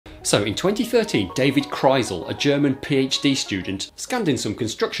So in 2013, David Kreisel, a German PhD student, scanned in some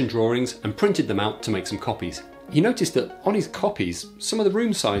construction drawings and printed them out to make some copies. He noticed that on his copies, some of the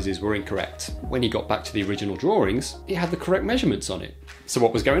room sizes were incorrect. When he got back to the original drawings, it had the correct measurements on it. So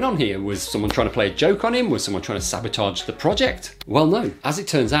what was going on here? Was someone trying to play a joke on him? Was someone trying to sabotage the project? Well, no. As it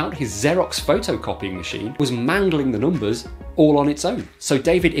turns out, his Xerox photocopying machine was mangling the numbers all on its own. So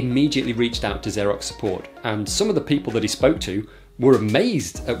David immediately reached out to Xerox support, and some of the people that he spoke to were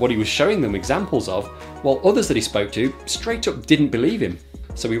amazed at what he was showing them examples of, while others that he spoke to straight up didn't believe him.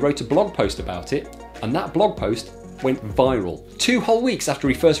 So he wrote a blog post about it, and that blog post went viral. 2 whole weeks after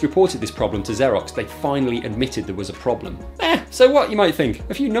he first reported this problem to Xerox, they finally admitted there was a problem. So what, you might think?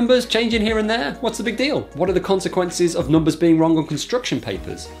 A few numbers changing here and there? What's the big deal? What are the consequences of numbers being wrong on construction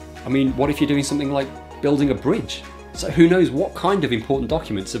papers? I mean, what if you're doing something like building a bridge? So who knows what kind of important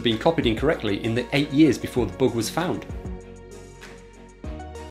documents have been copied incorrectly in the 8 years before the bug was found?